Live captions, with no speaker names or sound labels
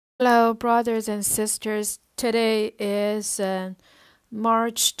Hello, brothers and sisters. Today is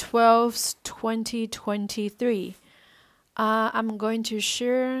March 12th, 2023. I'm going to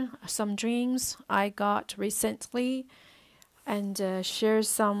share some dreams I got recently and share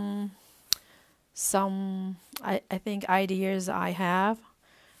some I think ideas I have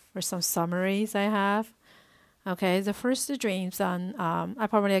or some summaries I have. Okay, the first dreams I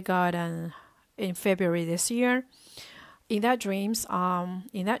probably got in February this year. In that dream,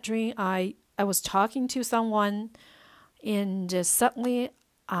 I was talking to someone, and suddenly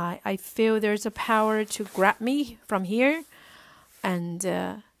I feel there's a power to grab me from here, and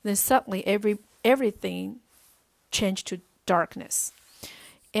then suddenly everything changed to darkness,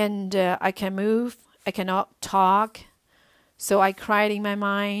 and I can move, I cannot talk, so I cried in my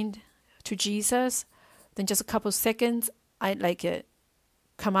mind to Jesus. Then just a couple seconds, I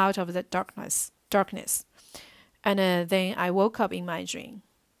come out of the darkness. And then I woke up in my dream.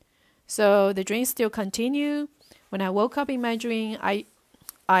 So the dream still continue. When I woke up in my dream, I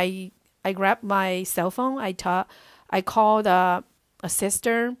grabbed my cell phone. I called a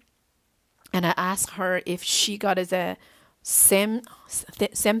sister, and I asked her if she got the same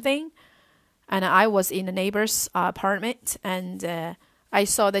thing. And I was in the neighbor's apartment, and I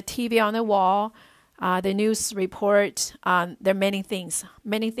saw the TV on the wall. The news report. There are many things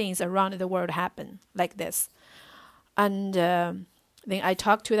around the world happen like this. And then I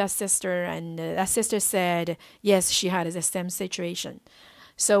talked to that sister, and that sister said, yes, she had the same situation.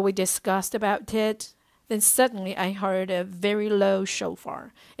 So we discussed about it. Then suddenly I heard a very low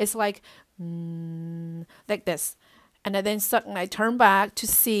shofar. It's like this. And then suddenly I turned back to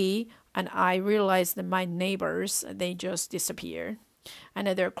see, and I realized that my neighbors, they just disappeared. And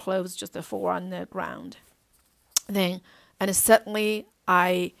their clothes just fall on the ground. And suddenly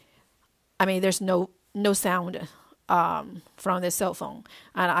there's no sound from the cell phone,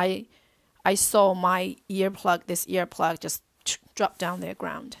 and I saw my this earplug just drop down the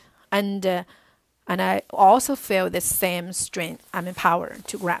ground, and I also feel the same strength, power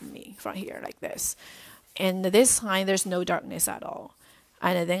to grab me from here like this, and this time there's no darkness at all,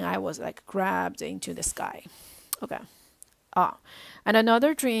 and then I was like grabbed into the sky. Okay. And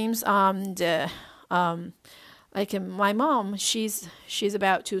another dreams my mom, she's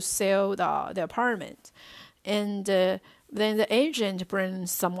about to sell the apartment. And then the agent brings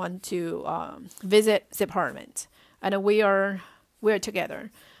someone to visit the apartment, and we are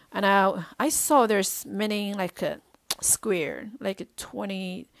together. And I saw there's many like a square, like a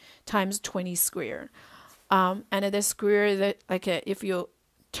 20 times 20 square, and the square that if you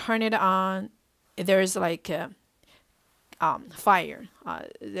turn it on, there's like a fire.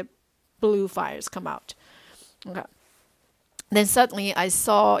 The blue fires come out. Okay. Then suddenly I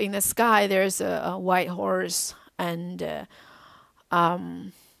saw in the sky there's a white horse and a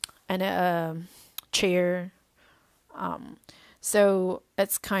chair. So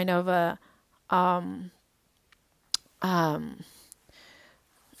it's kind of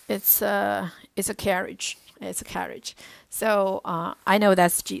it's a carriage. It's a carriage. So I know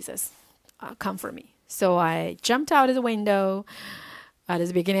that's Jesus come for me. So I jumped out of the window. At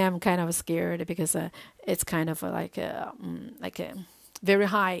the beginning, I'm kind of scared because it's kind of like a very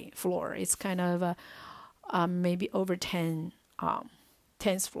high floor. It's kind of maybe over 10th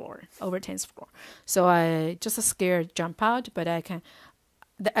floor, over 10th floor. So I just scared jump out, but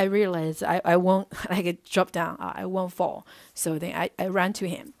I realized I won't drop down. I won't fall. So then I ran to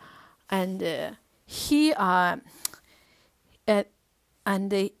him, and he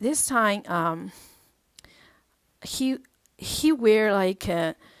this time he wear like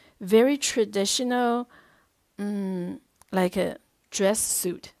a very traditional like a dress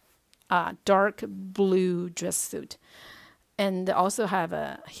suit, dark blue dress suit, and also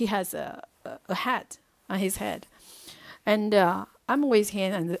he has a hat on his head, and I'm with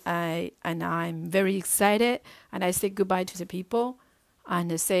him, and I'm very excited, and I say goodbye to the people,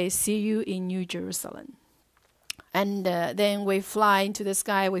 and say see you in New Jerusalem, and then we fly into the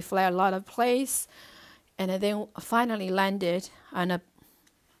sky. We fly a lot of places. And then finally landed on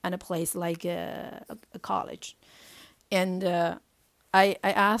a place like a college, and I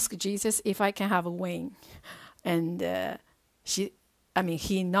asked Jesus if I can have a wing, and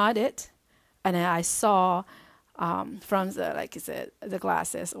he nodded, and I saw from the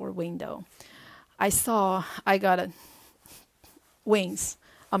glasses or window, I got wings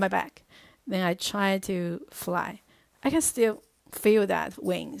on my back. Then I tried to fly. I can still feel that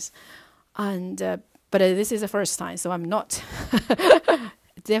wings, and. But this is the first time, so I'm not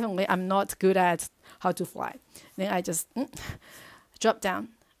I'm not good at how to fly. Then I just drop down.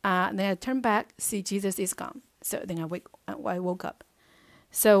 Then I turn back, see Jesus is gone. So then I woke up.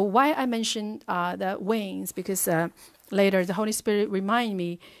 So why I mentioned the wings, because later the Holy Spirit remind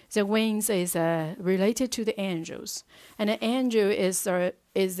me the wings is related to the angels, and the angel is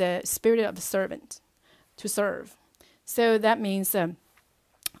the spirit of the servant to serve. So that means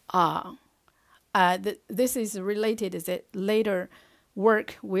this is related is the later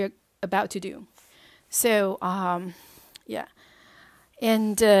work we're about to do. So yeah,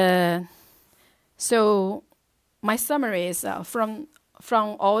 and so my summary is from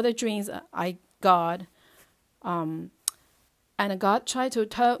all the dreams I got, and God tried to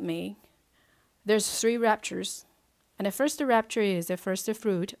tell me there's 3 raptures, and the first rapture is the first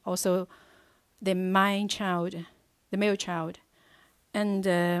fruit, also the male child, and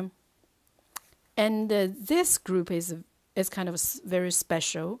this group is kind of very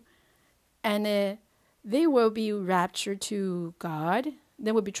special, and they will be raptured to God.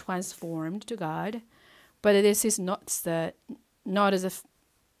 They will be transformed to God, but this is not done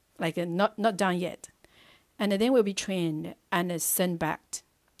yet, and then will be trained and sent back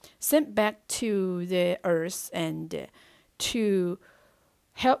to the earth, and to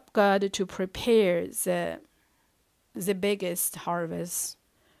help God to prepare the biggest harvest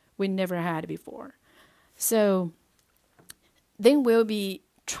we never had before. So they will be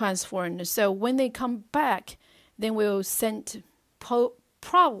transformed. So when they come back, then we'll send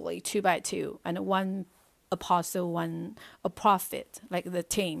probably 2 by 2, and 1 apostle, 1 a prophet, like the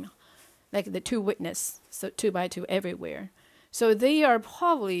team, like the 2 witness, so 2 by 2 everywhere. So they are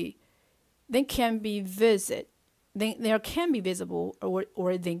probably, they can be they can be visible,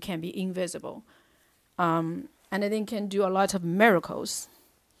 or they can be invisible, and they can do a lot of miracles,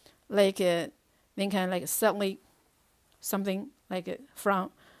 like they can like suddenly something like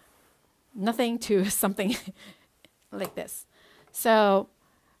from nothing to something like this. So,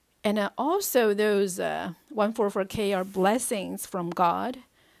 and also those 144K are blessings from God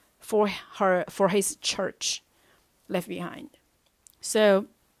for his church left behind. So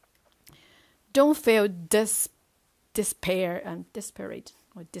don't feel despair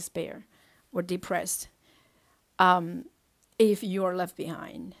or depressed if you are left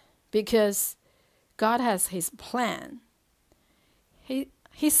behind, because God has his plan.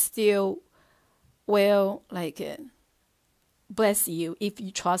 He still will bless you if you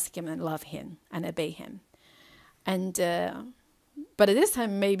trust him and love him and obey him. And but at this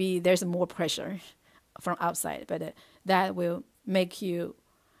time maybe there's more pressure from outside, but that will make you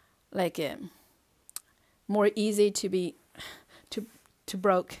more easy to be to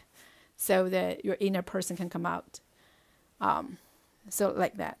broke, so that your inner person can come out. So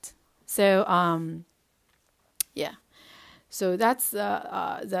like that. So yeah. So that's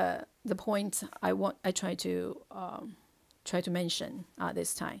the point I try to mention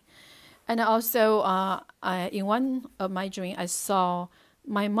this time. And also in one of my dreams I saw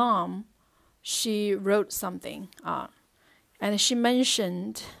my mom. She wrote something, and she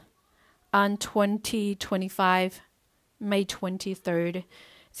mentioned on 2025 May 23rd,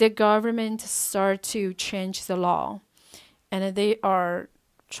 the government start to change the law, and they are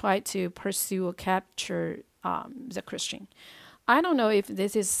trying to pursue or capture the Christian. I don't know if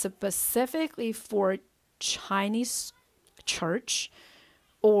this is specifically for Chinese church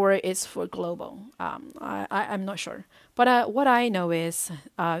or it's for global. I'm not sure. But what I know is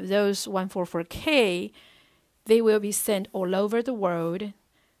those 144K, they will be sent all over the world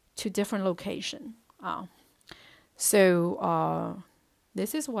to different locations. So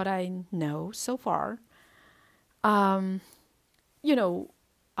this is what I know so far. I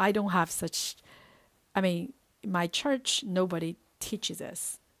don't have such, my church, nobody teaches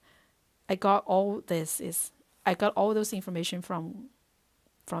us. I got all those information from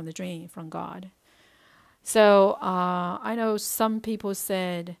the dream, from God. So I know some people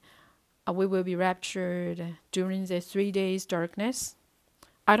said we will be raptured during the 3 days darkness.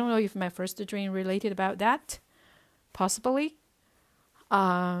 I don't know if my first dream related about that. Possibly.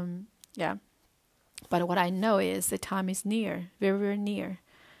 Yeah. But what I know is the time is near, very, very near.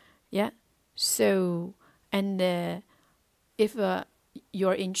 Yeah. So, and if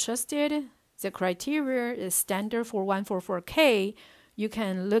you're interested, the criteria is standard for 144K. You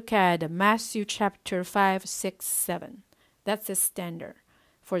can look at Matthew chapter 5, 6, 7. That's the standard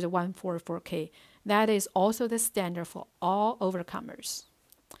for the 144K. That is also the standard for all overcomers.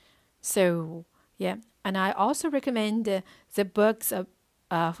 So, yeah. And I also recommend the books of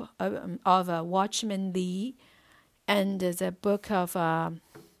Watchman Nee, and the book of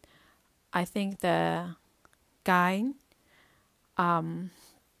I think the guy. Let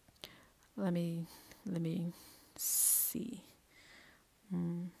me see.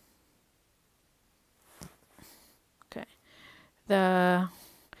 Okay, the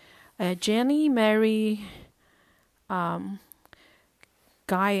Jenny Mary Guyon,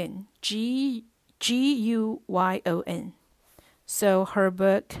 Guyon. So her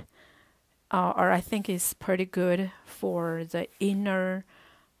book, or I think is pretty good for the inner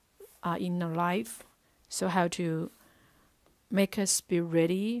life. So how to make us be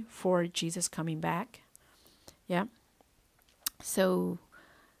ready for Jesus coming back. Yeah. So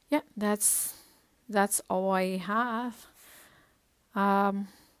yeah, that's all I have.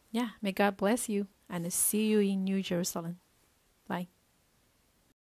 Yeah, may God bless you and see you in New Jerusalem. Bye.